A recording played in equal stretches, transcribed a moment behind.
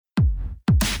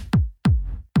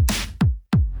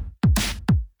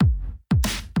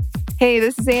Hey,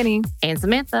 this is Annie. And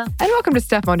Samantha. And welcome to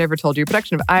Stuff Mom Never Told You, a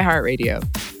production of iHeartRadio.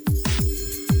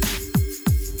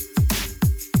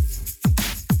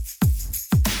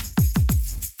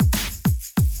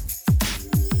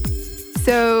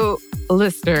 So,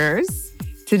 listeners,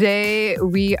 today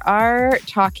we are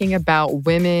talking about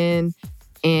women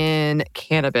in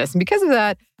cannabis. And because of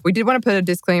that, we did want to put a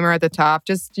disclaimer at the top,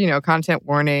 just, content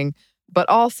warning, but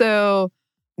also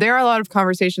there are a lot of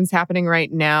conversations happening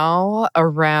right now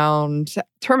around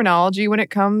terminology when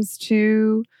it comes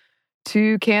to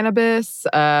cannabis.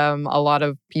 A lot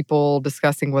of people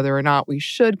discussing whether or not we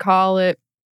should call it,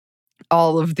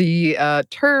 all of the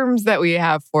terms that we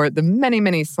have for it, the many,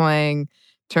 many slang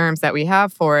terms that we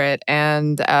have for it.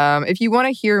 And if you want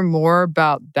to hear more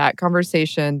about that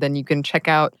conversation, then you can check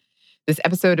out this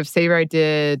episode of Say I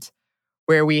Did,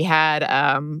 where we had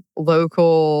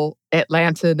local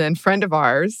Atlantan and friend of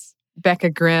ours, Becca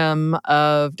Grimm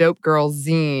of Dope Girl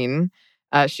Zine.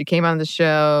 She came on the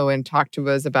show and talked to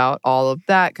us about all of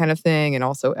that kind of thing and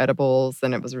also edibles.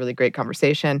 And it was a really great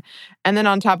conversation. And then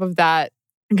on top of that,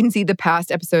 you can see the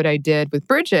past episode I did with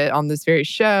Bridget on this very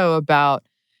show about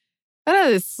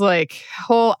this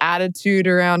whole attitude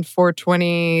around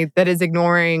 420 that is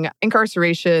ignoring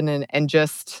incarceration and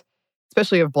just,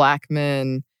 especially of Black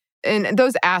men, and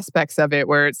those aspects of it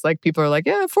where it's like people are like,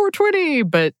 yeah, 420,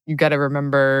 but you got to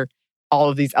remember all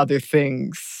of these other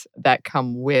things that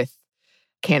come with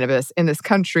cannabis in this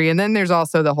country. And then there's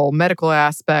also the whole medical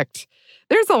aspect.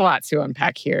 There's a lot to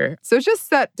unpack here. So just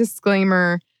that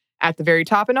disclaimer at the very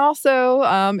top. And also,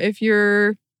 if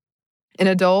you're an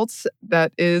adult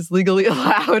that is legally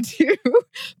allowed to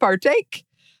partake,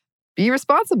 be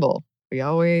responsible. We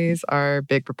always are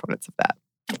big proponents of that.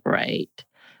 Right.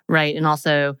 And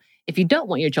also, if you don't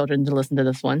want your children to listen to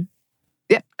this one,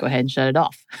 go ahead and shut it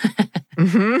off.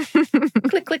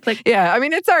 Click, click. Yeah, I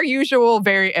mean, it's our usual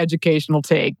very educational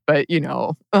take, but,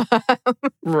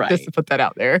 right. Just to put that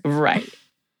out there. Right.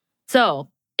 So,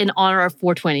 in honor of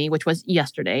 420, which was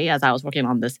yesterday, as I was working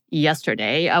on this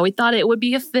yesterday, we thought it would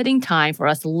be a fitting time for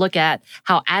us to look at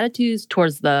how attitudes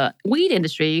towards the weed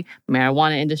industry,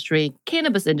 marijuana industry,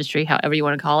 cannabis industry, however you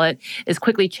want to call it, is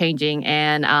quickly changing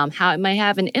and how it may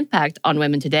have an impact on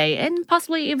women today and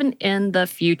possibly even in the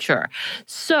future.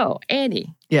 So,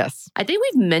 Annie. Yes. I think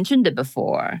we've mentioned it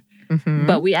before. Mm-hmm.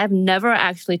 But we have never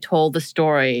actually told the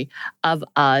story of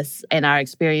us and our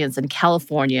experience in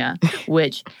California,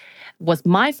 which was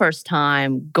my first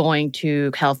time going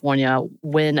to California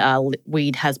when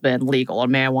weed has been legal or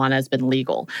marijuana has been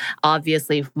legal.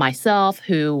 Obviously, myself,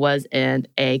 who was in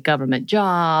a government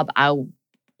job, I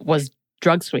was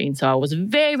drug screened, so I was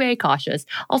very, very cautious.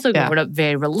 Also, growing up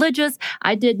very religious.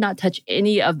 I did not touch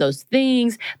any of those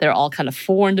things. They're all kind of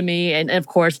foreign to me. And of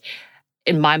course,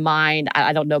 in my mind,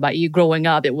 I don't know about you, growing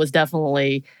up, it was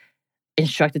definitely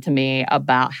instructed to me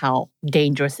about how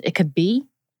dangerous it could be.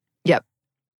 Yep.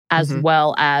 As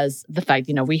well as the fact,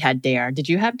 we had DARE. Did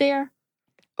you have DARE?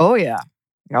 Oh, yeah.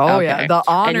 Okay. Yeah. The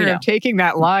honor of taking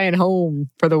that lion home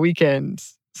for the weekend.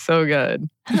 So good.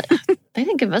 They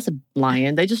didn't give us a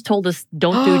lion. They just told us,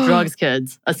 don't do drugs,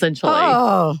 kids, essentially.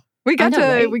 Oh, we got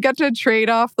to trade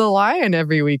off the lion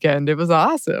every weekend. It was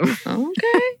awesome.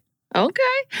 Okay.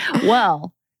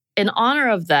 Well, in honor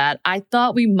of that, I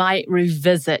thought we might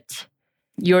revisit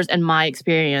yours and my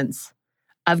experience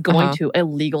of going to a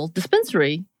legal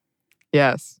dispensary.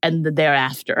 Yes. And the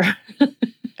thereafter.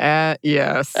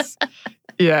 Yes.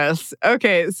 Yes.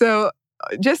 Okay. So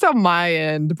just on my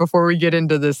end, before we get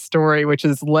into this story, which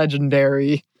is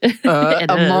legendary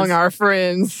among our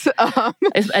friends.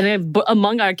 And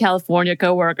among our California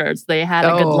coworkers, they had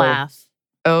a good laugh.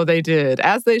 Oh, they did.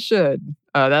 As they should.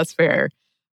 That's fair.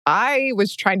 I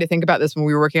was trying to think about this when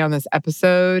we were working on this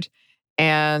episode,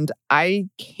 and I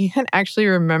can't actually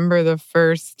remember the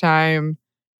first time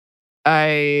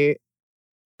I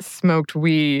smoked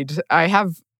weed. I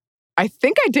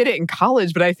think I did it in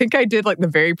college, but I think I did the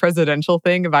very presidential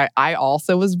thing of I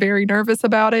also was very nervous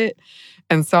about it.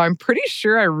 And so I'm pretty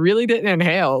sure I really didn't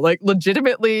inhale.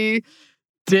 Legitimately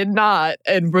did not,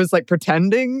 and was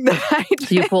pretending that I did.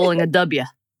 So you're pulling a W.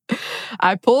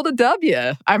 I pulled a W.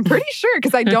 I'm pretty sure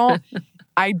because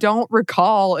I don't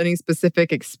recall any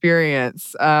specific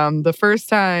experience. The first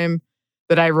time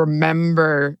that I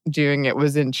remember doing it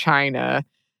was in China.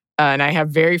 And I have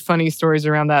very funny stories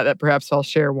around that perhaps I'll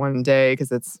share one day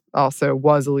because it's also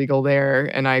was illegal there.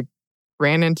 And I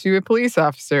ran into a police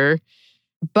officer.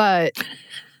 But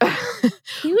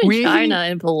you in China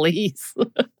and police.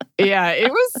 Yeah,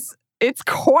 it's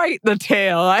quite the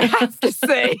tale, I have to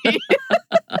say.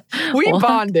 We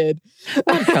bonded.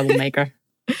 What a troublemaker.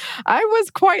 I was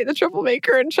quite the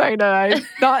troublemaker in China.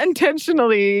 Not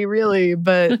intentionally, really,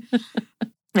 but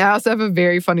I also have a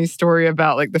very funny story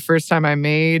about like the first time I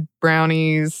made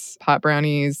brownies, pot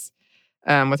brownies,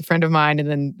 with a friend of mine. And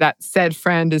then that said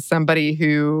friend is somebody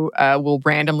who will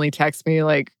randomly text me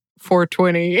like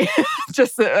 4:20,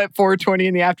 just at 4:20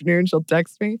 in the afternoon, she'll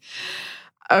text me.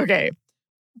 Okay.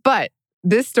 But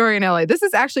this story in LA, this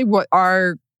is actually what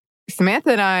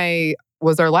Samantha and I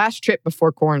was our last trip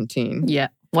before quarantine. Yeah.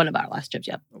 One of our last trips,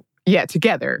 yep. Yeah,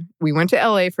 together. We went to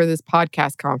LA for this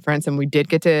podcast conference and we did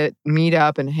get to meet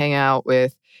up and hang out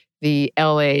with the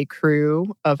LA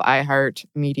crew of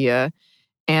iHeartMedia.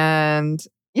 And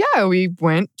yeah, we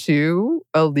went to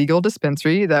a legal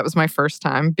dispensary. That was my first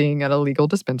time being at a legal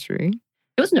dispensary.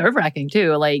 It was nerve-wracking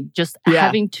too. Like just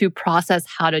having to process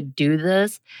how to do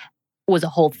this was a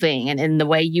whole thing. And in the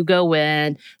way you go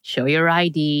in, show your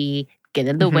ID, get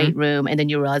in the weight room, and then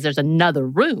you realize there's another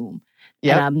room.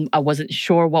 Yep. And I wasn't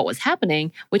sure what was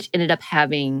happening, which ended up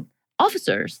having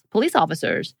police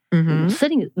officers,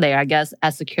 sitting there, I guess,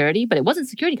 as security. But it wasn't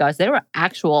security guards. They were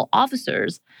actual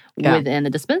officers within the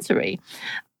dispensary.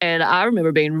 And I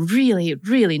remember being really,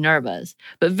 really nervous,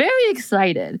 but very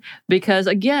excited because,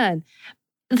 again,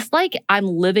 it's like I'm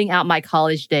living out my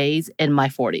college days in my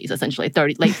 40s, essentially,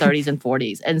 late 30s and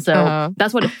 40s. And so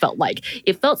that's what it felt like.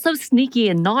 It felt so sneaky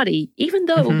and naughty, even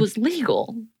though it was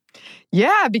legal.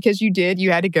 Yeah, because you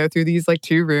had to go through these like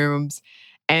 2 rooms.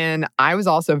 And I was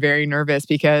also very nervous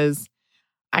because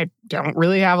I don't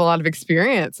really have a lot of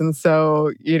experience. And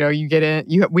so, you get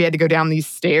in, we had to go down these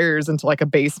stairs into like a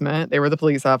basement. They were the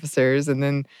police officers. And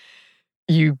then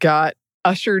you got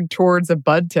ushered towards a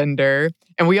bud tender.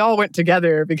 And we all went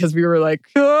together because we were like,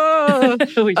 ah!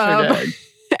 We sure did.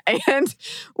 And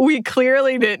we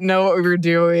clearly didn't know what we were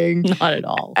doing. Not at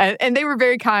all. And they were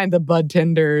very kind. The bud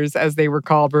tenders, as they were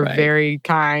called, were very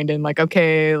kind and like,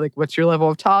 okay, like, what's your level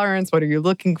of tolerance? What are you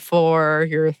looking for?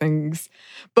 Here are things.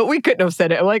 But we couldn't have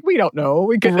said it. Like, we don't know.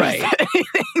 We couldn't have said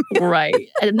anything. Right.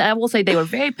 And I will say they were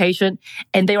very patient.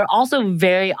 And they were also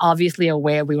very obviously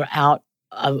aware we were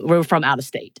from out of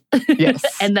state. Yes.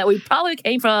 And that we probably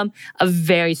came from a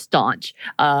very staunch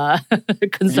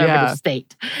conservative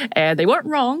state. And they weren't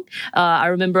wrong. I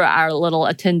remember our little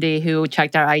attendee who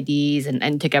checked our IDs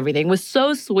and took everything was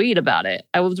so sweet about it.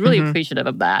 I was really appreciative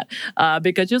of that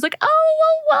because she was like, oh,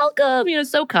 well, welcome,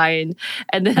 so kind.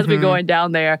 And then as we're going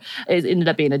down there, it ended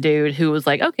up being a dude who was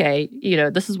like, okay,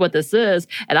 this is what this is.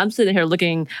 And I'm sitting here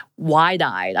looking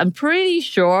wide-eyed. I'm pretty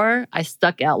sure I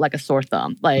stuck out like a sore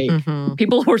thumb. Like,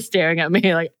 people were staring at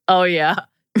me like, oh yeah,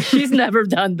 she's never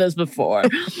done this before.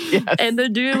 Yes. And the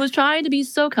dude was trying to be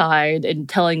so kind and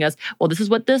telling us, well, this is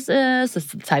what this is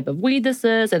the type of weed this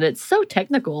is. And it's so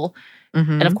technical.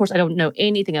 And of course, I don't know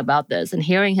anything about this. And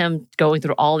hearing him going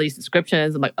through all these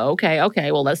descriptions, I'm like,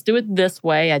 okay, well, let's do it this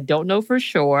way. I don't know for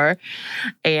sure.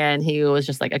 And he was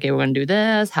just like, okay, we're going to do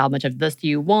this. How much of this do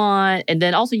you want? And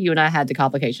then also you and I had the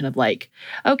complication of like,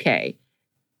 okay,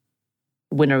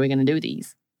 when are we going to do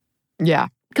these? Yeah.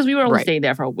 Because we were only staying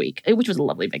there for a week, which was a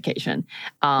lovely vacation.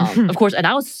 Of course, and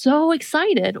I was so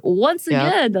excited once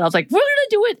again that I was like, we're going to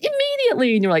do it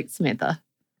immediately. And you're like, Samantha.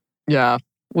 Yeah.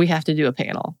 We have to do a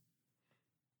panel.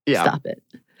 Yeah. Stop it.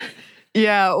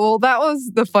 Yeah, well, that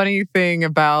was the funny thing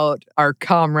about our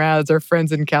comrades, our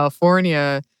friends in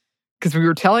California, because we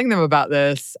were telling them about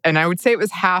this, and I would say it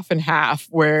was half and half,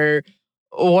 where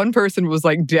one person was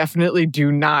like, definitely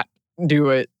do not do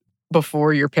it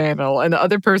before your panel. And the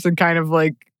other person kind of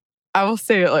like, I will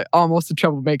say it like almost a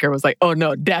troublemaker was like, oh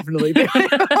no, definitely do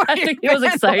it. I think he was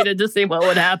excited to see what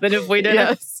would happen if we did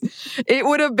it. It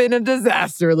would have been a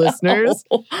disaster, listeners,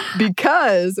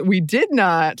 because we took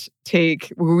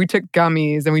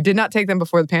gummies and we did not take them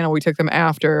before the panel. We took them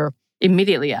after.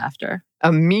 Immediately after.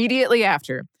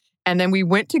 And then we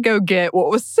went to go get what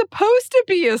was supposed to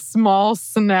be a small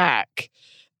snack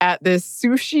at this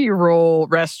sushi roll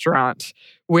restaurant,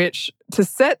 which, to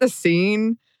set the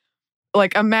scene,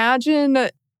 like, imagine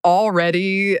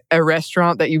already a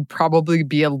restaurant that you'd probably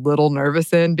be a little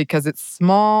nervous in because it's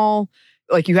small.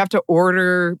 Like, you have to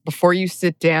order before you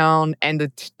sit down, and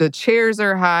the chairs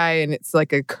are high, and it's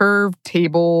like a curved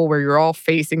table where you're all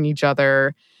facing each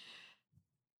other.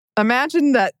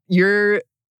 Imagine that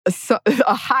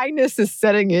a highness is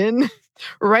setting in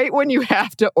right when you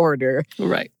have to order.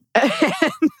 Right.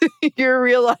 And you're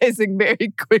realizing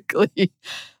very quickly,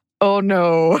 oh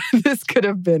no, this could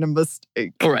have been a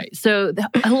mistake. All right. So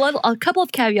a couple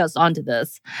of caveats onto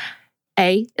this.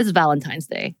 A, it's Valentine's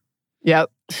Day.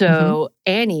 Yep. So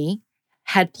Annie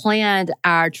had planned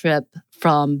our trip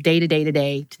from day to day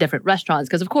to different restaurants.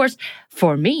 Because of course,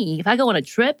 for me, if I go on a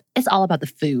trip, it's all about the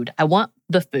food. I want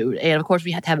the food. And of course,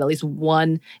 we had to have at least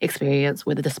one experience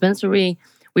with the dispensary.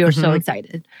 We were so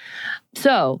excited.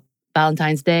 So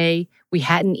Valentine's Day, we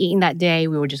hadn't eaten that day.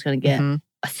 We were just going to get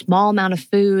a small amount of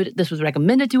food. This was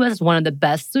recommended to us. One of the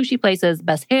best sushi places,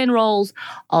 best hand rolls,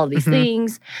 all of these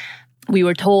things. We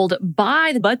were told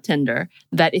by the bud tender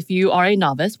that if you are a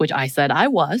novice, which I said I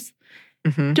was,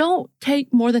 don't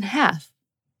take more than half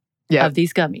of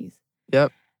these gummies.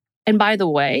 Yep. And by the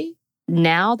way,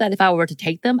 now that if I were to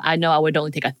take them, I know I would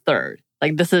only take a third.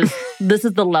 Like this is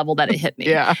the level that it hit me.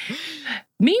 Yeah.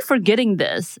 Me forgetting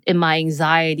this in my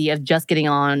anxiety of just getting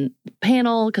on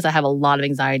panel, because I have a lot of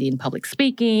anxiety in public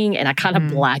speaking and I kind of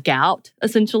black out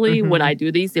essentially when I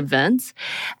do these events.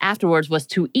 Afterwards was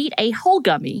to eat a whole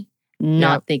gummy,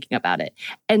 not thinking about it.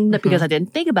 And because I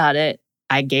didn't think about it,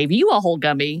 I gave you a whole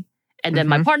gummy. And then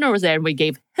my partner was there and we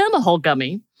gave him a whole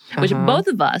gummy, which both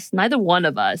of us, neither one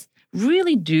of us,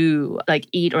 really do like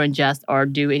eat or ingest or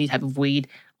do any type of weed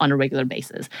on a regular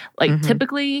basis. Like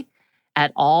typically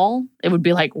at all, it would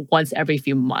be like once every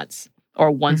few months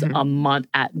or once a month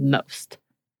at most.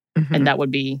 And that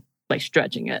would be like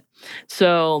stretching it.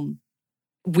 So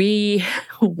we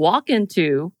walk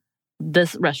into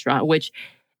this restaurant, which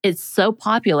is so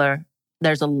popular.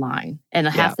 There's a line and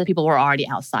half the people were already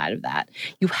outside of that.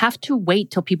 You have to wait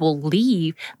till people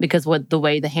leave because the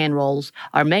way the hand rolls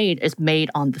are made is made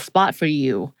on the spot for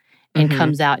you and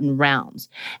comes out in rounds.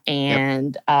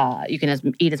 And you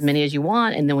can eat as many as you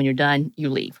want. And then when you're done, you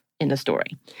leave in the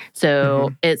story.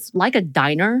 So it's like a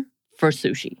diner for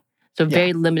sushi. So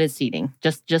very limited seating,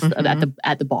 just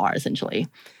at the bar, essentially.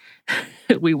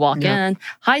 We walk in,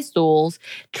 high stools,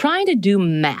 trying to do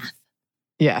math.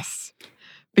 Yes.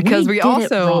 Because we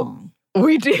also,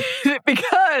 we did it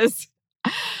because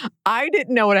I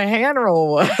didn't know what a hand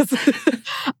roll was.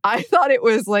 I thought it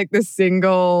was like the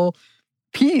single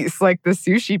piece, like the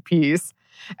sushi piece.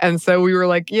 And so we were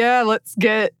like, yeah, let's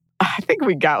get, I think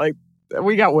we got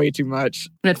way too much.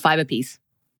 We had 5 apiece.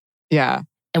 Yeah.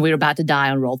 And we were about to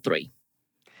die on roll 3.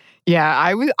 Yeah,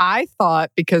 I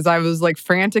thought because I was like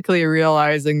frantically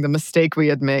realizing the mistake we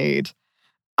had made,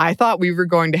 I thought we were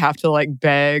going to have to like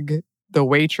beg the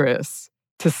waitress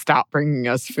to stop bringing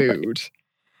us food.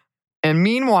 And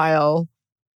meanwhile,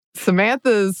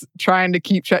 Samantha's trying to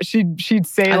keep track. She'd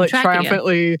say like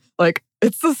triumphantly, like,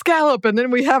 it's the scallop, and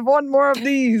then we have one more of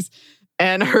these.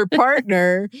 And her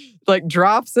partner like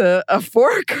drops a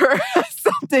fork or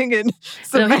something, and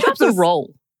he drops a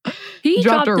roll. He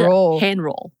dropped a roll. Hand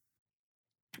roll.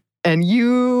 And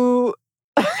you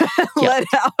let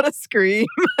out a scream.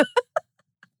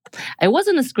 It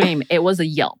wasn't a scream, it was a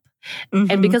yelp.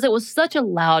 And because it was such a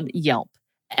loud yelp,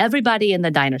 everybody in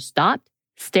the diner stopped,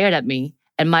 stared at me,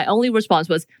 and my only response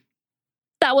was,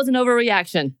 that was an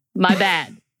overreaction. My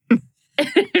bad.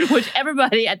 Which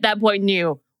everybody at that point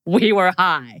knew we were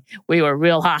high. We were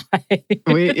real high.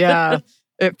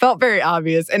 It felt very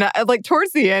obvious. And I, like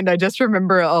towards the end, I just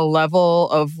remember a level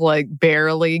of like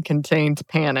barely contained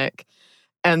panic.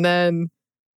 And then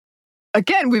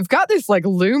again, we've got this like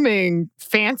looming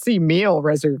fancy meal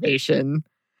reservation.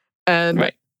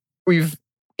 And we've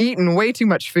eaten way too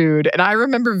much food. And I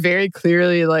remember very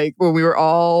clearly, like, when we were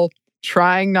all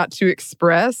trying not to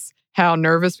express how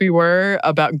nervous we were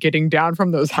about getting down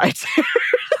from those high chairs.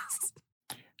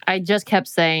 I just kept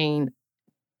saying,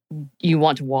 you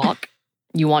want to walk?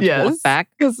 You want to walk back?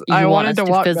 Because I wanted to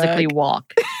walk physically back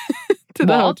walk to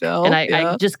the hotel. And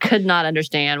I just could not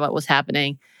understand what was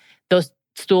happening. Those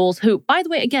stools, who, by the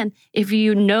way, again, if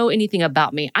you know anything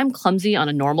about me, I'm clumsy on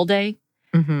a normal day.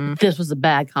 This was a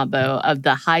bad combo of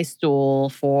the high stool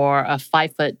for a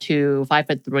 5'2",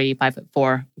 5'3",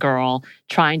 5'4" girl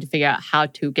trying to figure out how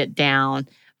to get down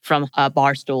from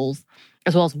bar stools,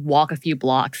 as well as walk a few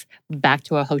blocks back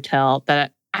to a hotel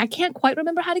that I can't quite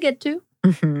remember how to get to.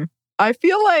 I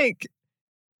feel like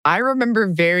I remember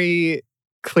very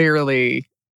clearly,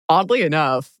 oddly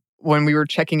enough, when we were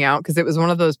checking out, because it was one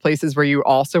of those places where you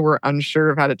also were unsure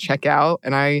of how to check out.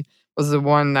 And I was the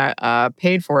one that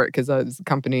paid for it because it was a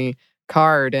company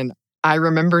card. And I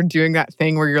remember doing that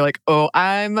thing where you're like, oh,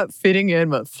 I'm fitting in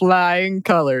with flying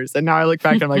colors. And now I look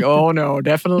back and I'm like, oh no,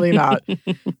 definitely not.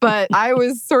 But I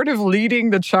was sort of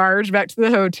leading the charge back to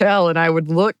the hotel, and I would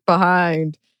look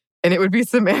behind and it would be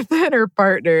Samantha and her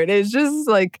partner. And it's just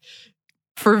like,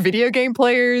 for video game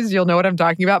players, you'll know what I'm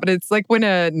talking about, but it's like when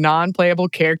a non-playable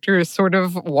character is sort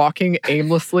of walking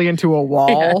aimlessly into a wall.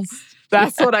 Yes.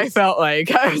 That's what I felt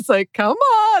like. I was like, come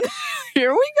on,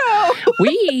 here we go.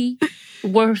 We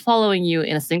were following you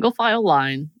in a single file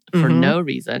line for no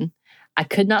reason. I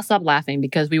could not stop laughing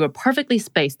because we were perfectly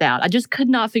spaced out. I just could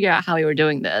not figure out how we were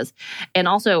doing this. And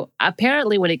also,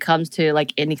 apparently, when it comes to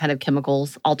like any kind of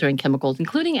chemicals, altering chemicals,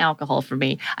 including alcohol for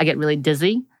me, I get really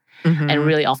dizzy and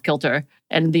really off kilter.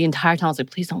 And the entire time I was like,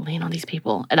 please don't lean on these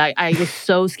people. And I was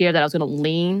so scared that I was going to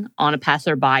lean on a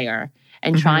passerby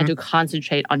and trying to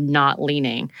concentrate on not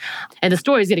leaning. And the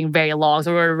story is getting very long,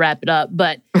 so we're going to wrap it up.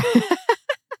 But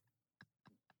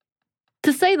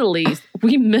to say the least,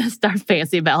 we missed our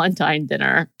fancy Valentine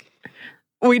dinner.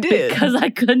 We did. Because I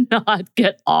could not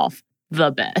get off the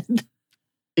bed.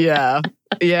 Yeah.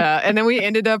 And then we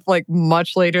ended up like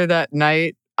much later that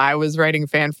night. I was writing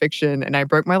fan fiction and I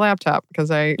broke my laptop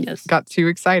because I got too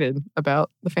excited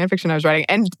about the fan fiction I was writing.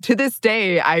 And to this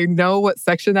day, I know what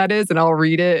section that is and I'll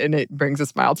read it and it brings a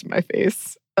smile to my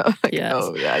face. Like,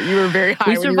 oh yeah, you were very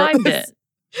high. We survived it.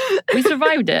 We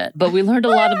survived it, but we learned a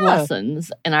lot of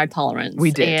lessons in our tolerance. We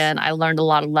did. And I learned a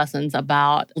lot of lessons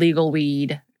about legal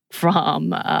weed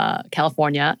from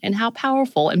California and how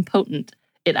powerful and potent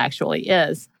it actually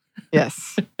is.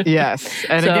 Yes.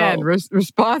 And so, again,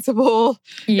 responsible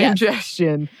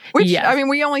ingestion. Which, I mean,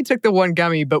 we only took the one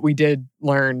gummy, but we did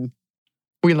learn.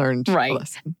 We learned a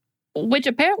lesson. Which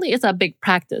apparently is a big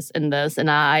practice in this. And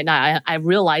I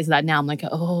realize that now. I'm like,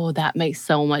 oh, that makes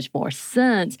so much more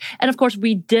sense. And of course,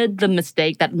 we did the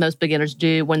mistake that most beginners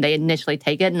do when they initially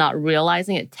take it, not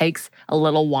realizing it takes a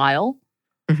little while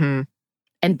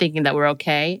and thinking that we're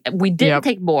okay. We didn't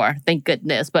take more, thank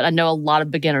goodness. But I know a lot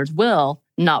of beginners will,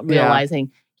 not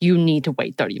realizing you need to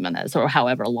wait 30 minutes or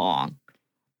however long.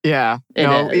 Yeah.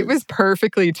 It was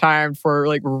perfectly timed for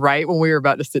like right when we were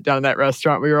about to sit down in that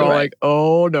restaurant. We were all like,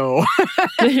 oh no.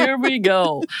 Here we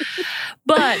go.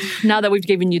 But now that we've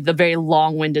given you the very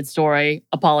long-winded story,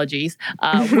 apologies,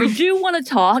 we do want to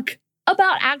talk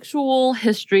about actual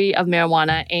history of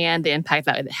marijuana and the impact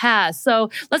that it has. So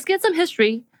let's get some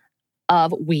history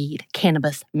of weed,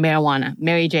 cannabis, marijuana,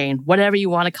 Mary Jane, whatever you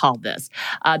want to call this.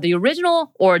 The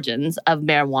original origins of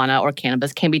marijuana or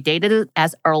cannabis can be dated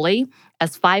as early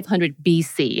as 500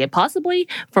 BC, possibly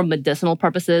for medicinal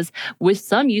purposes, with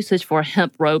some usage for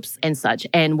hemp ropes and such.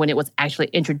 And when it was actually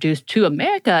introduced to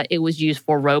America, it was used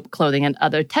for rope, clothing, and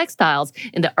other textiles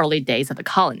in the early days of the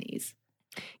colonies.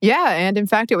 Yeah, and in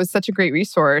fact, it was such a great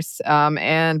resource.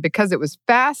 And because it was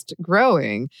fast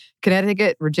growing,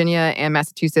 Connecticut, Virginia, and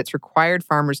Massachusetts required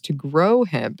farmers to grow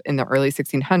hemp in the early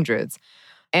 1600s.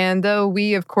 And though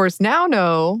we, of course, now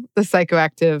know the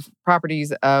psychoactive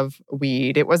properties of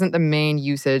weed, it wasn't the main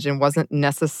usage and wasn't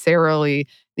necessarily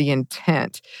the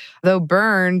intent. Though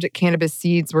burned, cannabis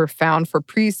seeds were found for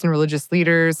priests and religious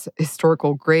leaders,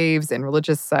 historical graves, and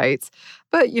religious sites.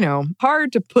 But,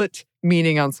 hard to put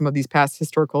meaning on some of these past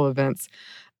historical events.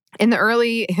 In the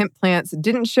early, hemp plants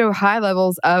didn't show high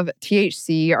levels of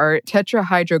THC or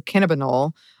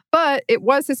tetrahydrocannabinol, but it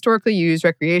was historically used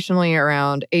recreationally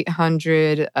around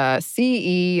 800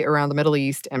 CE around the Middle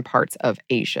East and parts of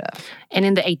Asia. And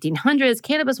in the 1800s,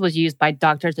 cannabis was used by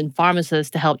doctors and pharmacists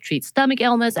to help treat stomach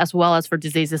ailments as well as for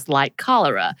diseases like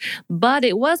cholera. But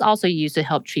it was also used to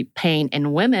help treat pain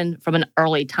in women from an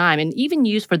early time and even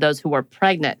used for those who were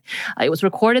pregnant. It was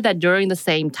recorded that during the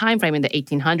same time frame in the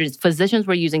 1800s, physicians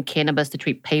were using cannabis to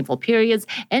treat painful periods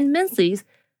and menses,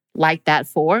 like that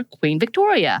for Queen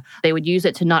Victoria. They would use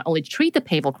it to not only treat the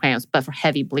painful cramps, but for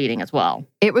heavy bleeding as well.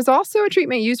 It was also a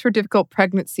treatment used for difficult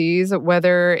pregnancies,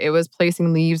 whether it was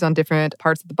placing leaves on different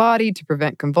parts of the body to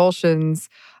prevent convulsions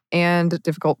and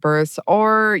difficult births,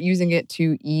 or using it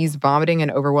to ease vomiting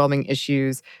and overwhelming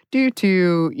issues due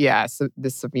to, the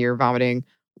severe vomiting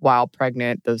while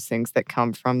pregnant, those things that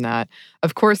come from that.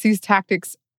 Of course, these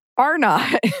tactics are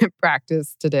not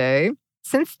practiced today.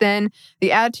 Since then,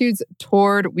 the attitudes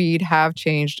toward weed have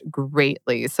changed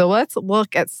greatly. So let's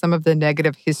look at some of the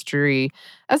negative history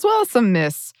as well as some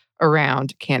myths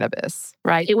around cannabis.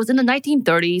 Right. It was in the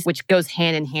 1930s, which goes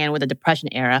hand in hand with the Depression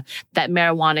era, that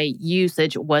marijuana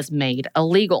usage was made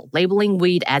illegal, labeling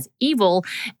weed as evil,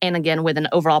 and again, with an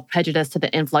overall prejudice to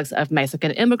the influx of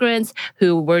Mexican immigrants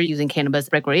who were using cannabis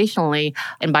recreationally.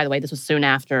 And by the way, this was soon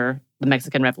after the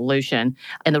Mexican Revolution,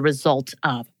 and the result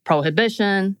of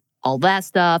prohibition, all that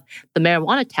stuff. The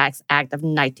Marijuana Tax Act of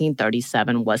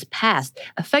 1937 was passed,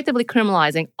 effectively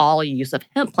criminalizing all use of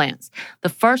hemp plants. The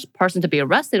first person to be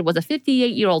arrested was a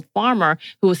 58-year-old farmer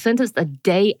who was sentenced a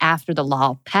day after the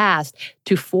law passed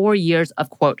to 4 years of,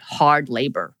 quote, hard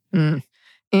labor. In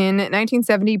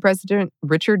 1970, President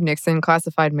Richard Nixon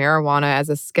classified marijuana as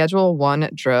a Schedule I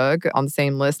drug on the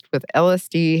same list with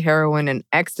LSD, heroin, and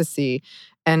ecstasy,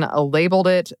 and labeled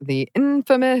it the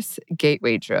infamous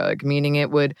gateway drug, meaning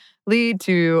it would lead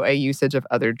to a usage of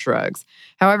other drugs.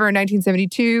 However, in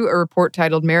 1972, a report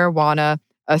titled Marijuana,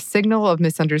 a signal of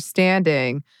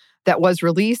misunderstanding that was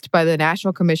released by the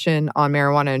National Commission on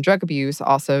Marijuana and Drug Abuse,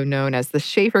 also known as the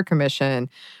Schaefer Commission,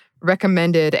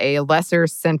 recommended a lesser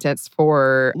sentence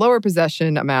for lower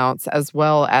possession amounts as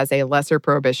well as a lesser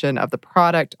prohibition of the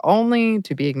product, only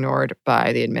to be ignored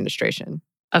by the administration.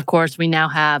 Of course, we now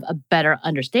have a better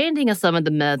understanding of some of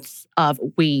the myths of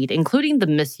weed, including the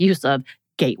misuse of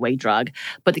gateway drug.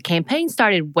 But the campaign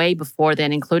started way before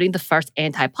then, including the first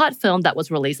anti-pot film that was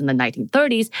released in the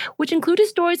 1930s, which included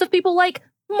stories of people like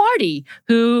Marty,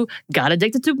 who got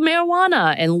addicted to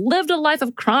marijuana and lived a life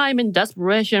of crime and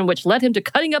desperation, which led him to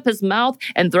cutting up his mouth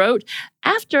and throat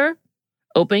after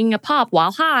opening a pop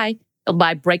while high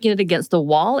by breaking it against the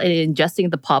wall and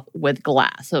ingesting the pop with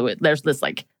glass. So there's this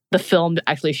the film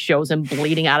actually shows him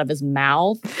bleeding out of his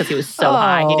mouth because he was so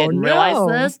high he didn't realize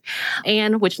this,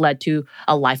 and which led to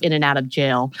a life in and out of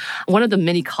jail. One of the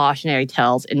many cautionary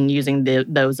tales in using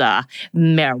those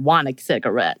marijuana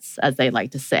cigarettes, as they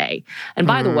like to say. And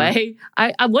by the way,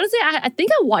 I want to say I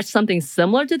think I watched something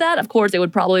similar to that. Of course, it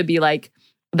would probably be like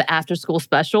the after-school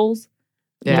specials,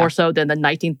 more so than the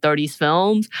 1930s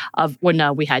films of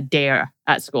when we had Dare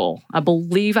at school. I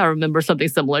believe I remember something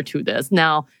similar to this.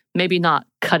 Now, maybe not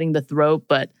cutting the throat,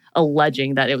 but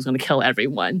alleging that it was going to kill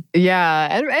everyone. Yeah.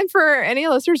 And for any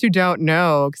listeners who don't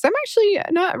know, because I'm actually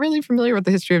not really familiar with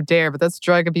the history of DARE, but that's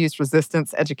Drug Abuse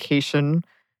Resistance Education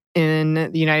in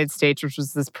the United States, which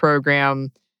was this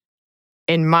program,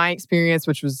 in my experience,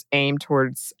 which was aimed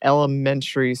towards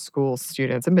elementary school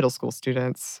students and middle school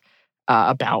students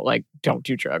about don't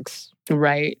do drugs.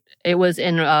 Right. It was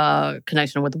in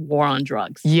connection with war on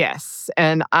drugs. Yes.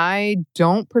 And I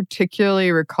don't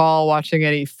particularly recall watching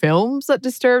any films that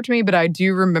disturbed me, but I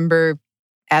do remember,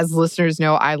 as listeners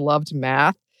know, I loved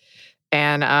math.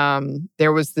 And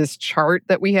there was this chart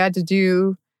that we had to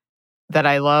do that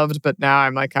I loved, but now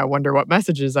I'm I wonder what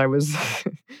messages I was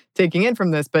taking in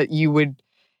from this. But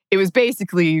it was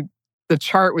basically, the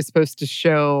chart was supposed to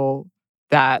show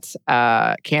that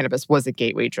cannabis was a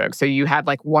gateway drug. So you had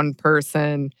one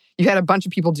person, you had a bunch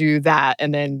of people do that.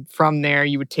 And then from there,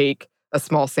 you would take a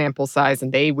small sample size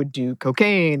and they would do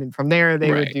cocaine. And from there,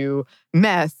 they would do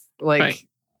meth.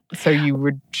 So you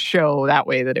would show that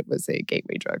way that it was a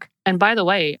gateway drug. And by the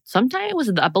way, sometime it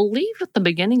was, I believe at the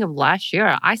beginning of last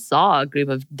year, I saw a group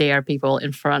of DARE people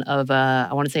in front of,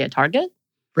 I want to say a Target.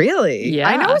 Really? Yeah.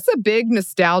 I know it's a big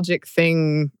nostalgic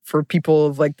thing for people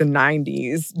of the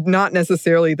 90s. Not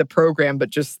necessarily the program, but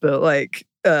just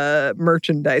the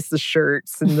merchandise, the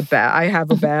shirts and the bag. I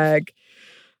have a bag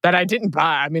that I didn't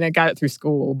buy. I mean, I got it through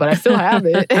school, but I still have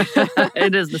it.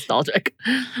 It is nostalgic.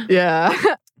 Yeah.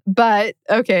 But,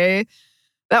 okay,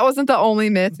 that wasn't the only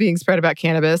myth being spread about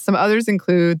cannabis. Some others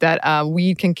include that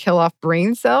weed can kill off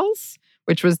brain cells,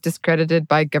 which was discredited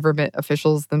by government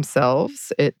officials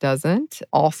themselves. It doesn't.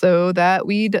 Also, that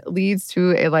weed leads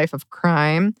to a life of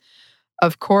crime.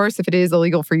 Of course, if it is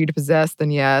illegal for you to possess, then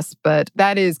yes, but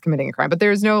that is committing a crime. But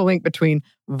there's no link between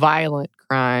violent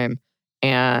crime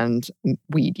and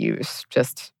weed use,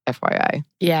 just FYI.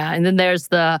 Yeah, and then there's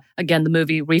the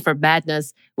movie Reefer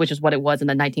Madness, which is what it was in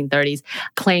the 1930s,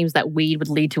 claims that weed would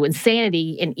lead to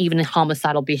insanity and even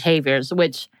homicidal behaviors,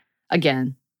 which,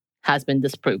 again, has been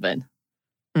disproven.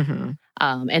 Mm-hmm.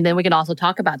 And then we can also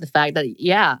talk about the fact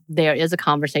that, there is a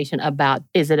conversation about,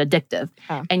 is it addictive?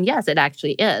 Yeah. And yes, it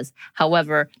actually is.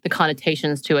 However, the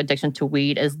connotations to addiction to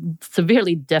weed is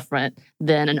severely different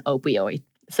than an opioid.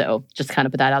 So just kind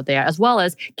of put that out there, as well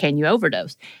as, can you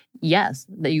overdose? Yes,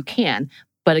 that you can.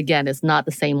 But again, it's not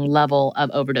the same level of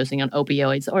overdosing on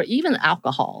opioids or even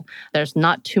alcohol. There's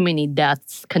not too many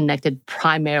deaths connected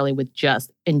primarily with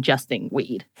just ingesting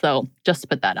weed. So just to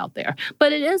put that out there.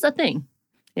 But it is a thing.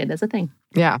 It is a thing.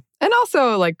 Yeah. And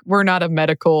also, we're not a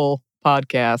medical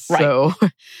podcast, right. So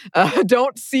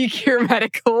don't seek your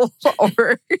medical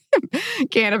or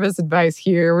cannabis advice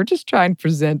here. We're just trying to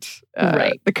present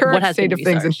the current state of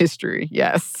things in history.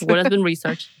 Yes. What has been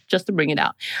researched, just to bring it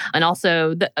out. And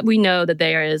also, we know that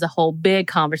there is a whole big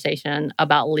conversation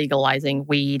about legalizing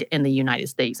weed in the United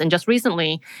States. And just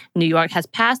recently, New York has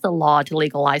passed a law to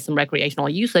legalize some recreational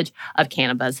usage of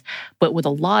cannabis, but with a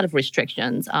lot of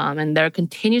restrictions. And there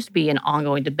continues to be an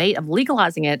ongoing debate of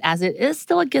legalizing it, as it is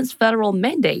still against federal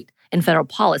mandate and federal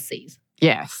policies.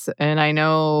 Yes. And I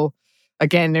know,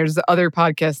 again, there's other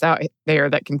podcasts out there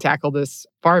that can tackle this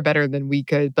far better than we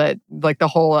could. But the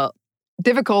whole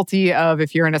difficulty of,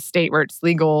 if you're in a state where it's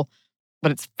legal,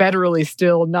 but it's federally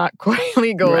still not quite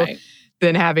legal, right.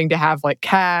 Then having to have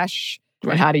cash,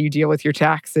 right. And how do you deal with your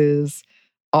taxes,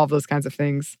 all those kinds of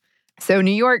things. So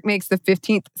New York makes the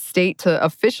 15th state to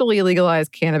officially legalize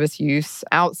cannabis use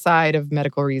outside of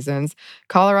medical reasons.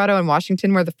 Colorado and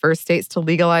Washington were the first states to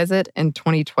legalize it in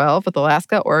 2012, with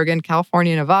Alaska, Oregon,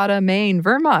 California, Nevada, Maine,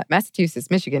 Vermont, Massachusetts,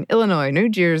 Michigan, Illinois, New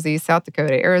Jersey, South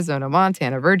Dakota, Arizona,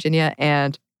 Montana, Virginia,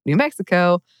 and New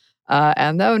Mexico.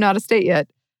 And though not a state yet,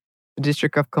 the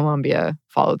District of Columbia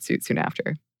followed suit soon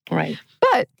after. Right.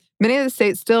 But many of the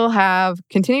states still have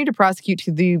continued to prosecute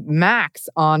to the max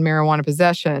on marijuana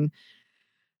possession.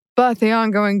 But the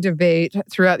ongoing debate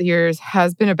throughout the years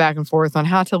has been a back and forth on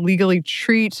how to legally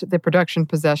treat the production,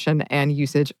 possession, and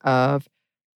usage of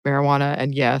marijuana.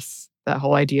 And yes, that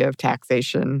whole idea of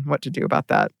taxation, what to do about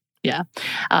that. Yeah.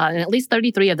 And at least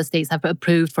 33 of the states have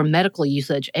approved for medical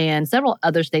usage, and several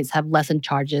other states have lessened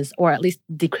charges or at least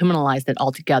decriminalized it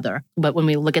altogether. But when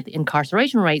we look at the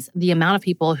incarceration rates, the amount of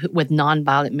people with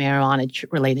nonviolent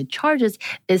marijuana-related charges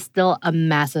is still a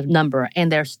massive number,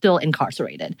 and they're still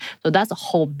incarcerated. So that's a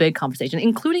whole big conversation,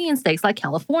 including in states like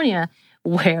California,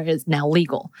 where it's now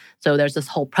legal. So there's this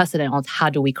whole precedent on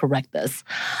how do we correct this.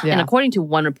 Yeah. And according to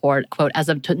one report, quote, as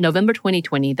of November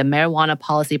 2020, the Marijuana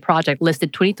Policy Project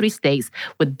listed 23 states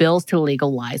with bills to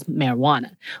legalize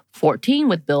marijuana, 14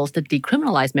 with bills to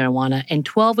decriminalize marijuana, and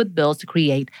 12 with bills to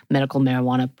create medical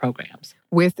marijuana programs.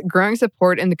 With growing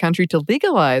support in the country to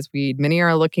legalize weed, many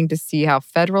are looking to see how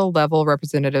federal-level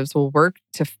representatives will work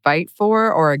to fight for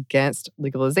or against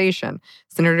legalization.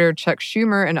 Senator Chuck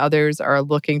Schumer and others are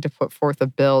looking to put forth a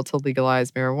bill to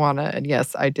legalize marijuana. And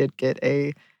yes, I did get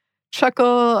a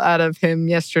chuckle out of him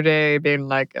yesterday being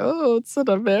like, oh, it's an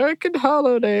American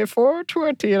holiday,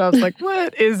 420. And I was like,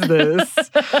 what is this?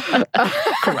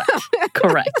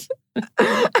 Correct.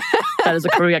 That is a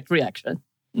correct reaction.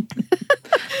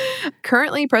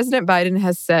 Currently, President Biden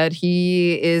has said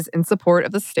he is in support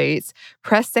of the states.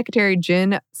 Press Secretary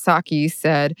Jen Psaki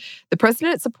said, the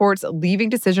president supports leaving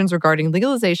decisions regarding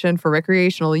legalization for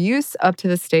recreational use up to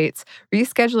the states,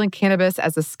 rescheduling cannabis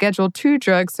as a Schedule II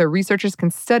drug so researchers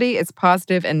can study its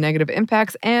positive and negative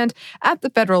impacts. And at the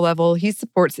federal level, he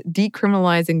supports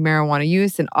decriminalizing marijuana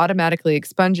use and automatically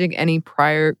expunging any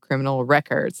prior criminal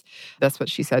records. That's what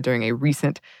she said during a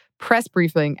recent press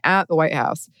briefing at the White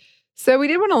House. So we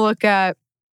did want to look at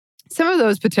some of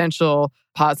those potential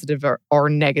positive or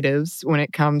negatives when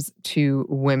it comes to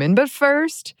women. But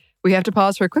first, we have to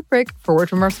pause for a quick break for a word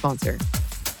from our sponsor.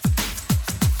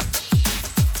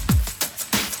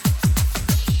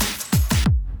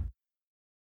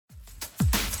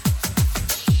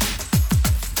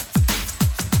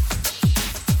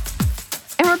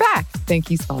 And we're back.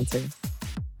 Thank you, sponsor.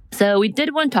 So we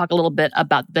did want to talk a little bit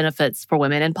about benefits for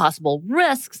women and possible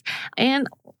risks. And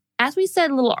as we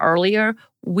said a little earlier,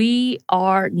 we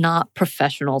are not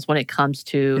professionals when it comes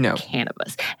to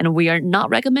cannabis. And we are not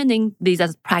recommending these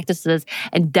as practices,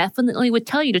 and definitely would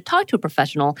tell you to talk to a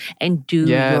professional and do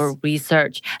your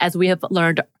research. As we have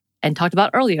learned and talked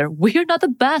about earlier, we are not the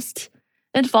best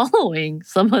in following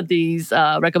some of these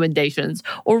recommendations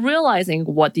or realizing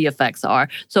what the effects are.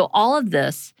 So all of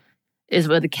this is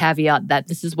with the caveat that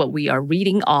this is what we are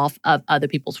reading off of other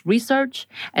people's research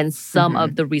and some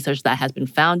of the research that has been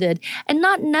founded and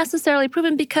not necessarily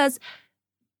proven because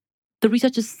the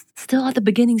research is still at the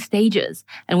beginning stages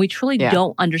and we truly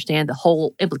don't understand the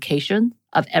whole implication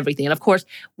of everything. And of course,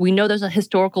 we know there's a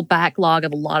historical backlog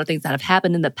of a lot of things that have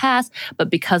happened in the past, but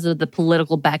because of the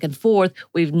political back and forth,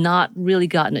 we've not really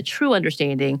gotten a true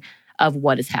understanding of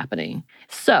what is happening.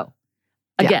 So,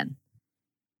 again,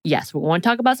 yes, we want to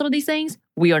talk about some of these things.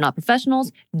 We are not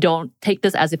professionals. Don't take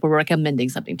this as if we're recommending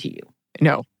something to you.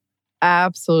 No,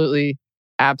 absolutely,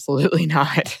 absolutely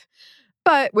not.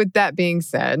 But with that being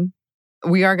said,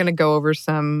 we are going to go over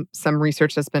some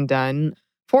research that's been done.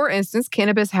 For instance,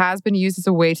 cannabis has been used as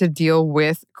a way to deal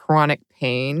with chronic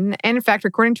pain. And in fact,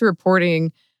 according to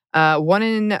reporting, 1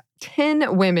 in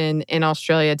 10 women in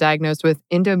Australia diagnosed with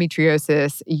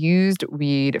endometriosis used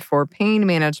weed for pain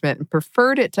management and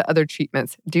preferred it to other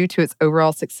treatments due to its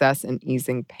overall success in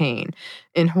easing pain.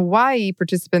 In Hawaii,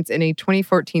 participants in a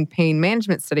 2014 pain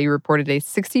management study reported a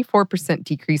 64%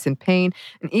 decrease in pain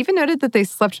and even noted that they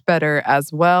slept better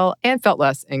as well and felt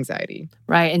less anxiety.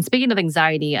 Right. And speaking of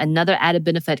anxiety, another added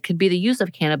benefit could be the use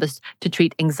of cannabis to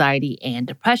treat anxiety and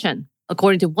depression.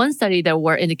 According to one study, there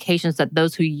were indications that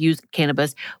those who use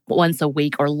cannabis once a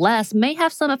week or less may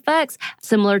have some effects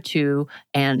similar to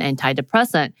an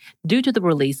antidepressant due to the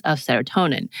release of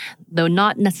serotonin. Though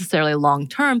not necessarily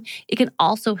long-term, it can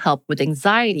also help with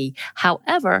anxiety.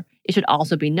 However, it should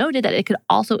also be noted that it could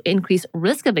also increase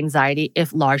risk of anxiety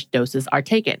if large doses are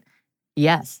taken.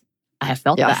 Yes, I have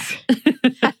felt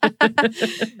that.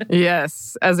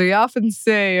 Yes. As we often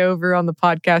say over on the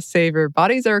podcast Savor,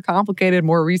 bodies are complicated,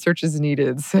 more research is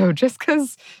needed. So just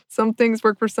because some things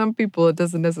work for some people, it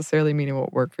doesn't necessarily mean it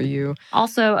won't work for you.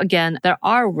 Also, again, there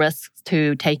are risks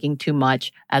to taking too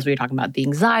much, as we were talking about the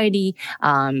anxiety,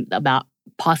 about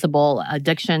possible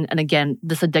addiction. And again,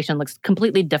 this addiction looks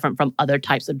completely different from other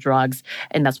types of drugs.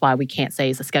 And that's why we can't say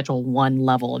it's a Schedule 1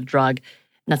 level of drug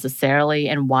necessarily,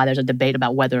 and why there's a debate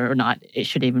about whether or not it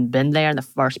should even been there in the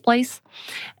first place.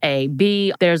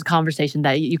 B, there's a conversation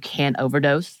that you can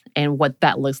overdose and what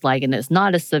that looks like. And it's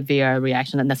not a severe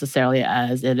reaction necessarily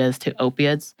as it is to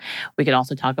opiates. We could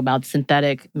also talk about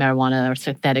synthetic marijuana or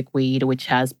synthetic weed, which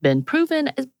has been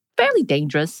proven is fairly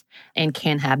dangerous and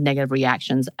can have negative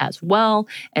reactions as well.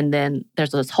 And then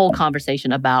there's this whole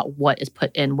conversation about what is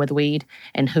put in with weed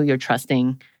and who you're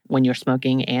trusting when you're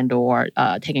smoking and or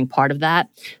taking part of that.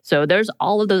 So there's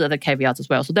all of those other caveats as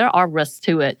well. So there are risks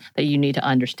to it that you need to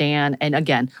understand. And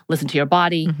again, listen to your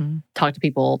body, talk to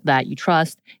people that you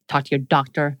trust, talk to your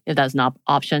doctor if that's an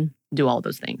option. Do all of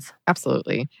those things.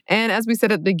 Absolutely. And as we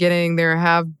said at the beginning, there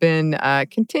have been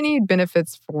continued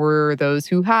benefits for those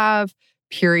who have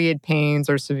period pains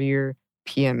or severe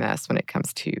PMS when it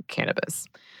comes to cannabis.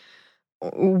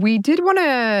 We did want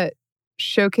to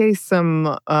showcase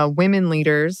some women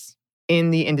leaders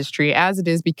in the industry as it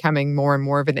is becoming more and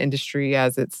more of an industry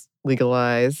as it's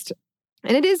legalized.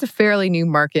 And it is a fairly new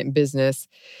market and business.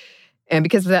 And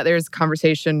because of that, there's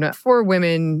conversation for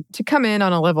women to come in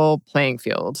on a level playing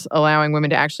field, allowing women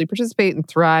to actually participate and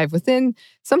thrive within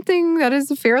something that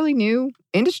is a fairly new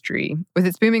industry. With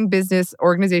its booming business,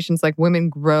 organizations like Women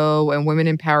Grow and Women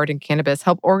Empowered in Cannabis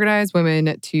help organize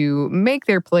women to make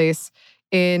their place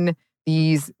in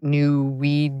these new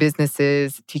weed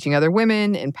businesses, teaching other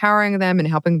women, empowering them, and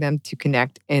helping them to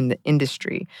connect in the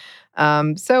industry.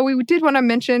 So we did want to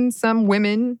mention some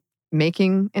women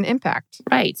making an impact.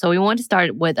 Right. So we want to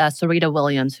start with Sarita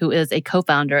Williams, who is a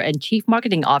co-founder and chief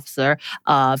marketing officer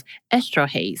of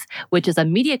Estrohaze, which is a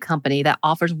media company that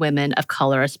offers women of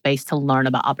color a space to learn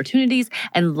about opportunities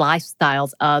and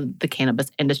lifestyles of the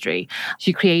cannabis industry.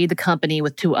 She created the company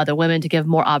with 2 other women to give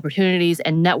more opportunities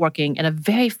and networking in a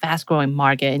very fast-growing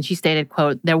market. And she stated,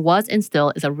 quote, "There was and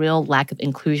still is a real lack of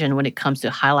inclusion when it comes to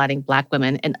highlighting Black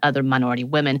women and other minority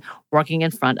women working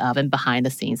in front of and behind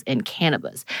the scenes in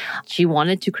cannabis." She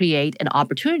wanted to create an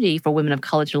opportunity for women of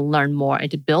color to learn more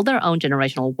and to build their own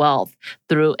generational wealth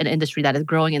through an industry that is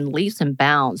growing in leaps and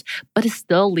bounds, but is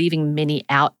still leaving many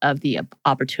out of the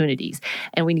opportunities.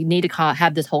 And we need to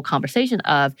have this whole conversation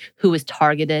of who is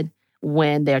targeted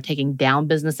when they're taking down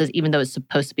businesses, even though it's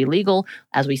supposed to be legal.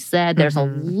 As we said, there's a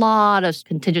lot of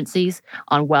contingencies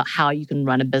on how you can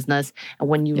run a business. And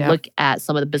when you look at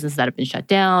some of the businesses that have been shut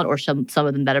down or some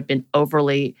of them that have been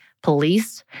overly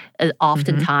policed,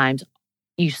 oftentimes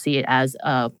you see it as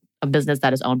a business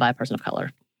that is owned by a person of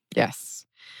color. Yes.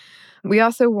 We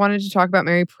also wanted to talk about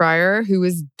Mary Pryor, who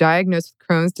was diagnosed with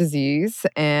Crohn's disease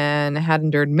and had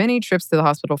endured many trips to the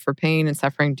hospital for pain and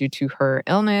suffering due to her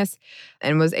illness,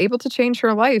 and was able to change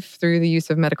her life through the use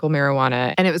of medical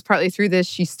marijuana. And it was partly through this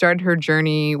she started her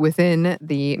journey within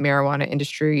the marijuana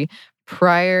industry.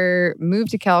 Pryor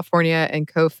moved to California and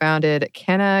co-founded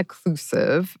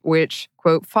Cannaclusive, which,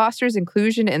 quote, fosters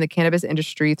inclusion in the cannabis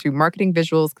industry through marketing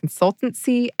visuals,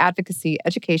 consultancy, advocacy,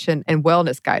 education, and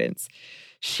wellness guidance.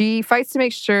 She fights to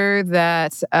make sure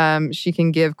that she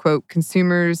can give, quote,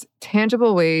 consumers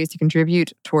tangible ways to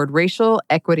contribute toward racial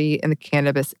equity in the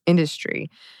cannabis industry.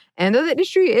 And though the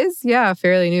industry is,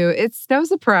 fairly new, it's no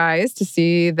surprise to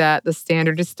see that the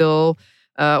standard is still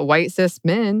white cis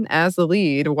men as the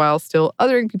lead, while still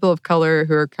othering people of color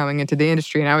who are coming into the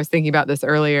industry. And I was thinking about this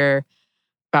earlier,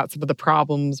 about some of the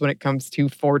problems when it comes to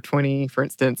 420, for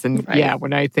instance. And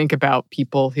when I think about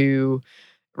people who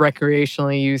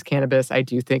recreationally use cannabis, I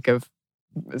do think of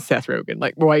Seth Rogen,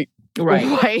 like white,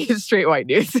 straight white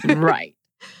dudes. Right.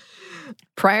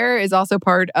 Pryor is also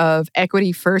part of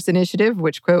Equity First Initiative,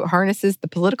 which, quote, harnesses the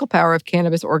political power of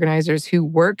cannabis organizers who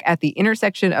work at the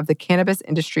intersection of the cannabis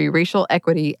industry, racial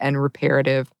equity, and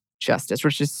reparative justice,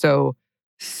 which is so,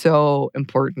 so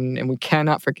important. And we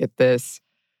cannot forget this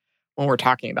when we're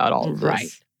talking about all of this. Right.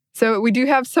 So we do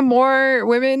have some more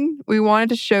women we wanted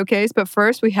to showcase, but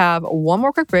first we have one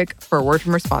more quick break for a word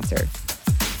from our sponsor.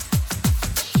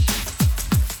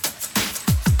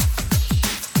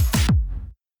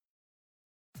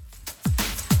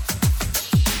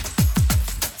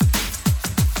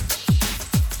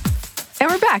 And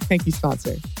we're back. Thank you,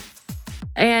 sponsor.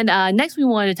 And next, we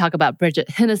wanted to talk about Bridget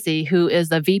Hennessy, who is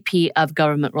the VP of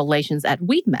Government Relations at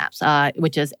Weedmaps,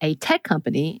 which is a tech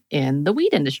company in the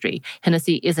weed industry.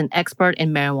 Hennessy is an expert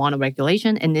in marijuana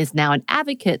regulation and is now an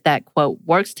advocate that, quote,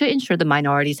 works to ensure the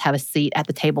minorities have a seat at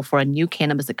the table for a new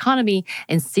cannabis economy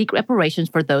and seek reparations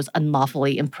for those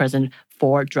unlawfully imprisoned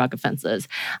for drug offenses.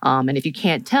 And if you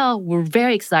can't tell, we're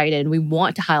very excited and we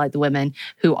want to highlight the women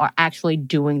who are actually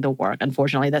doing the work.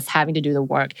 Unfortunately, that's having to do the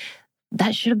work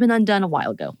that should have been undone a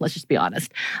while ago. Let's just be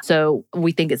honest. So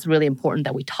we think it's really important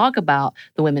that we talk about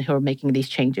the women who are making these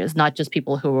changes, not just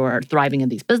people who are thriving in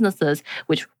these businesses,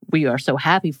 which we are so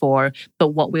happy for, but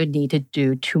what we need to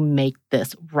do to make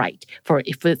this right. For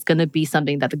if it's going to be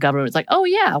something that the government is like, oh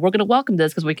yeah, we're going to welcome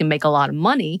this because we can make a lot of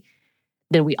money,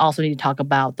 then we also need to talk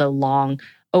about the long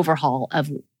overhaul of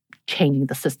changing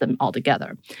the system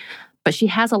altogether. But she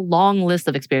has a long list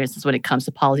of experiences when it comes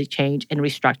to policy change and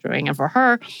restructuring. And for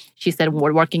her, she said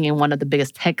working in one of the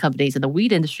biggest tech companies in the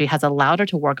weed industry has allowed her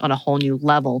to work on a whole new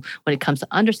level when it comes to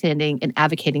understanding and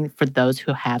advocating for those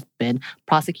who have been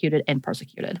prosecuted and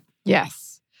persecuted. Yes.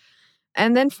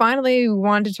 And then finally, we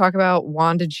wanted to talk about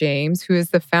Wanda James, who is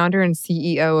the founder and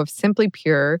CEO of Simply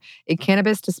Pure, a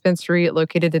cannabis dispensary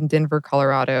located in Denver,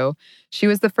 Colorado. She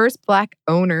was the first Black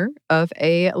owner of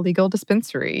a legal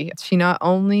dispensary. She not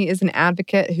only is an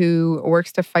advocate who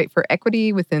works to fight for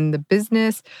equity within the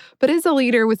business, but is a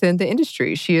leader within the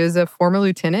industry. She is a former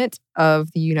lieutenant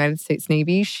of the United States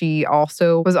Navy. She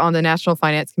also was on the National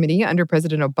Finance Committee under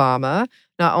President Obama.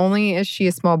 Not only is she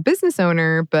a small business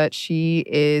owner, but she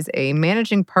is a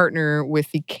managing partner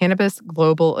with the Cannabis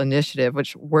Global Initiative,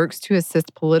 which works to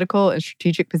assist political and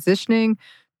strategic positioning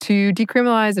to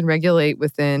decriminalize and regulate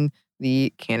within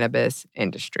the cannabis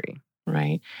industry.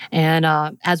 Right. And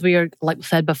as we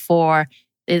said before,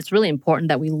 it's really important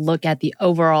that we look at the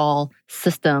overall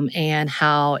system and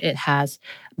how it has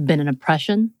been an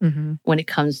oppression when it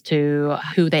comes to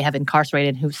who they have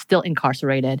incarcerated, who's still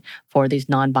incarcerated for these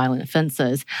nonviolent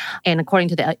offenses. And according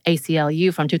to the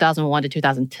ACLU, from 2001 to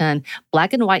 2010,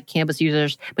 Black and white cannabis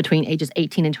users between ages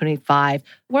 18 and 25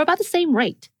 were about the same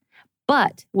rate.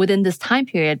 But within this time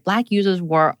period, Black users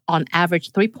were on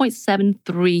average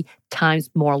 3.73 times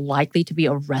more likely to be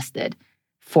arrested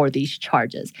for these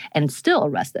charges and still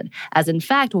arrested. As in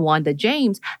fact, Wanda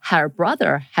James, her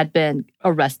brother had been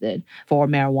arrested for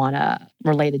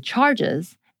marijuana-related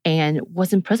charges and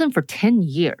was in prison for 10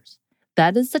 years.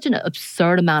 That is such an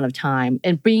absurd amount of time,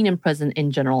 and being in prison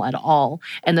in general at all.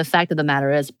 And the fact of the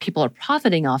matter is, people are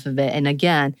profiting off of it. And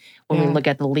again, when we look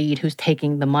at the lead, who's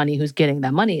taking the money, who's getting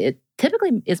that money, it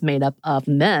typically is made up of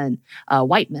men,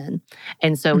 white men.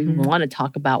 And so we want to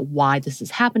talk about why this is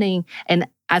happening. And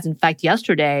as in fact,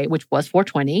 yesterday, which was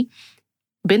 420,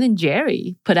 Ben and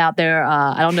Jerry put out their,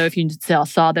 I don't know if you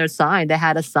saw their sign. They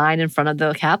had a sign in front of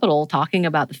the Capitol talking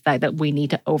about the fact that we need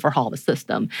to overhaul the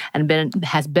system. And Ben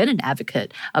has been an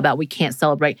advocate about we can't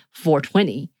celebrate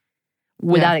 420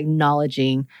 without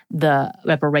acknowledging the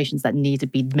reparations that need to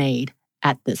be made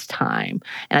at this time.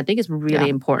 And I think it's really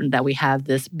important that we have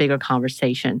this bigger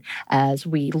conversation as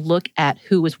we look at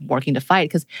who is working to fight,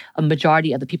 because a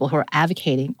majority of the people who are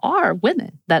advocating are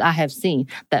women that I have seen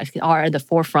that are at the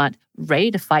forefront,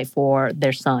 ready to fight for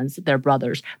their sons, their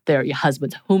brothers, their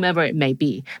husbands, whomever it may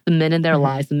be, the men in their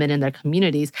lives, the men in their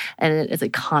communities. And it is a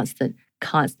constant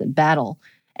battle.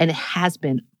 And it has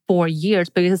been for years,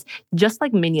 because just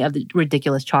like many of the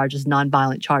ridiculous charges,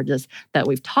 nonviolent charges that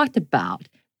we've talked about,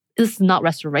 this is not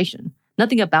restoration.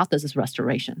 Nothing about this is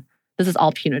restoration. This is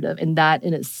all punitive, and that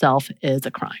in itself is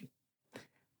a crime.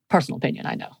 Personal opinion,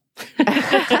 I know.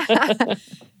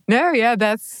 No, yeah,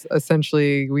 that's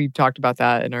essentially, we talked about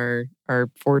that in our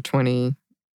 420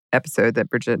 episode that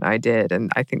Bridget and I did. And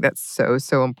I think that's so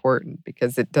important,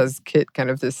 because it does get kind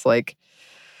of this like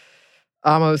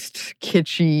almost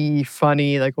kitschy,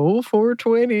 funny, like, oh,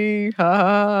 420,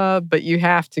 but you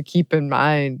have to keep in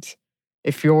mind,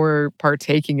 if you're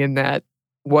partaking in that,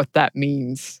 what that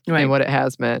means and what it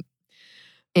has meant.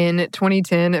 In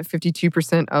 2010,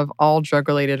 52% of all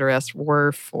drug-related arrests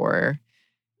were for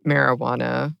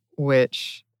marijuana,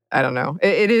 which, I don't know.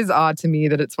 It is odd to me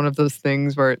that it's one of those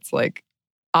things where it's like,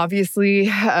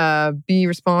 obviously, be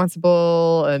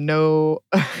responsible and no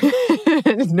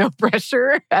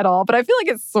pressure at all. But I feel like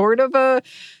it's sort of a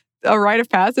rite of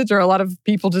passage, or a lot of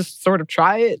people just sort of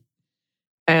try it.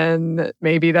 And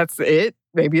maybe that's it.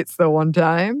 Maybe it's the one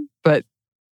time. But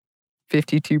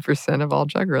 52% of all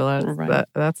drug related,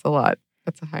 that's a lot.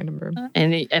 That's a high number.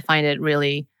 And I find it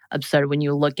really absurd when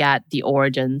you look at the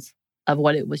origins of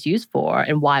what it was used for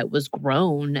and why it was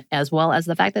grown, as well as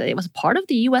the fact that it was part of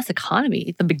the U.S.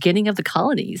 economy, the beginning of the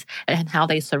colonies, and how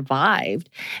they survived.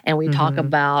 And we talk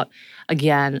about,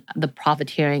 again, the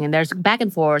profiteering. And there's back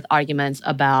and forth arguments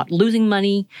about losing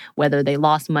money, whether they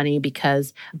lost money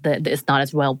because it's not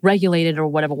as well regulated or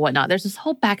whatnot. There's this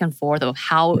whole back and forth of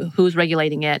who's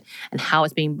regulating it and how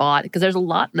it's being bought. Because there's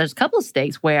a couple of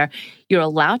states where you're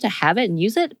allowed to have it and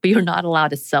use it, but you're not allowed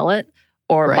to sell it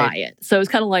or buy it. So it's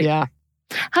kind of like,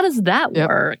 how does that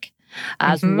work?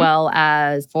 As well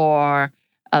as for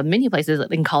many places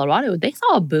in Colorado, they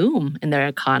saw a boom in their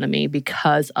economy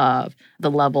because of the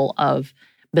level of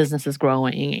businesses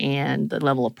growing and the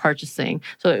level of purchasing.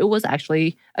 So it was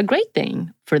actually a great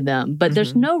thing for them. But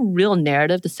there's no real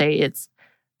narrative to say it's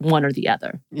one or the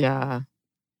other. Yeah.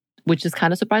 Which is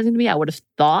kind of surprising to me. I would have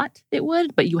thought it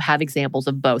would, but you have examples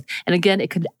of both. And again, it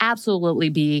could absolutely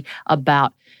be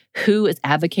about who is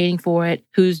advocating for it,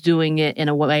 who's doing it in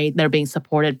a way they're being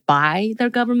supported by their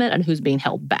government, and who's being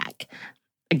held back.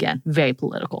 Again, very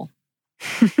political.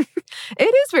 It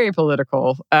is very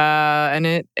political, and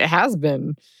it has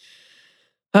been.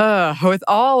 With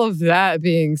all of that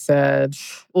being said,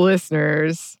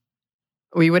 listeners,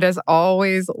 we would, as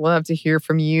always, love to hear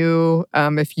from you.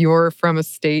 If you're from a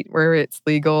state where it's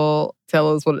legal,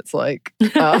 tell us what it's like.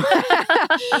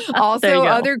 Also,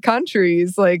 other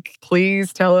countries,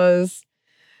 please tell us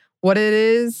what it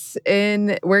is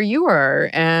in where you are.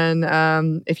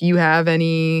 And if you have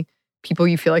any people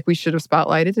you feel like we should have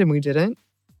spotlighted and we didn't,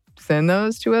 send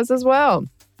those to us as well.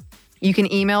 You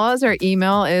can email us. Our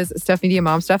email is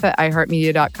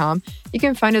stuffmediamomstuff@iheartmedia.com. You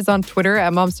can find us on Twitter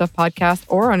 @momstuffpodcast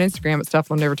or on Instagram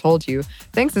 @stuffmonevertoldyu.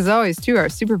 Thanks as always to our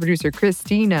super producer,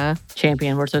 Christina.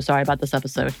 Champion, we're so sorry about this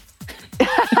episode.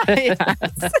 Yes.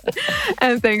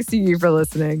 And thanks to you for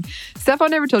listening. Stuff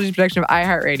Mom Never Told You is a production of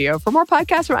iHeartRadio. For more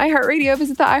podcasts from iHeartRadio,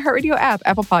 visit the iHeartRadio app,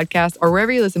 Apple Podcasts, or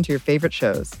wherever you listen to your favorite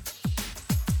shows.